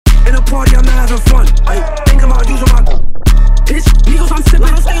In a party, I'm not having fun. I think about using my bitch. Needles, I'm sipping.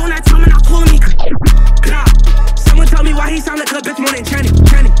 Don't stay on that time and not calling me. Nah. Someone tell me why he sound like a bitch more than Jenny.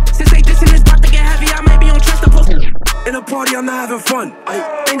 Since they dissing this about to get heavy, I may be on trust the post. In a party, I'm not having fun. I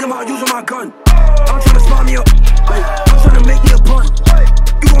think about using my gun. I'm trying to spot me up. I'm trying to make me a bun.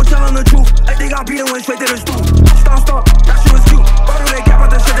 You gon' tell them the truth. I think I beat it, went straight to the stool. Stomp Stomp, that shit was cute. Why do they cap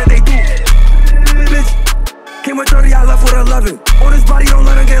out the shit that they do? Bitch, came with 30, I left with 11. On his body, don't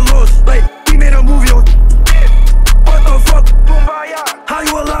let him get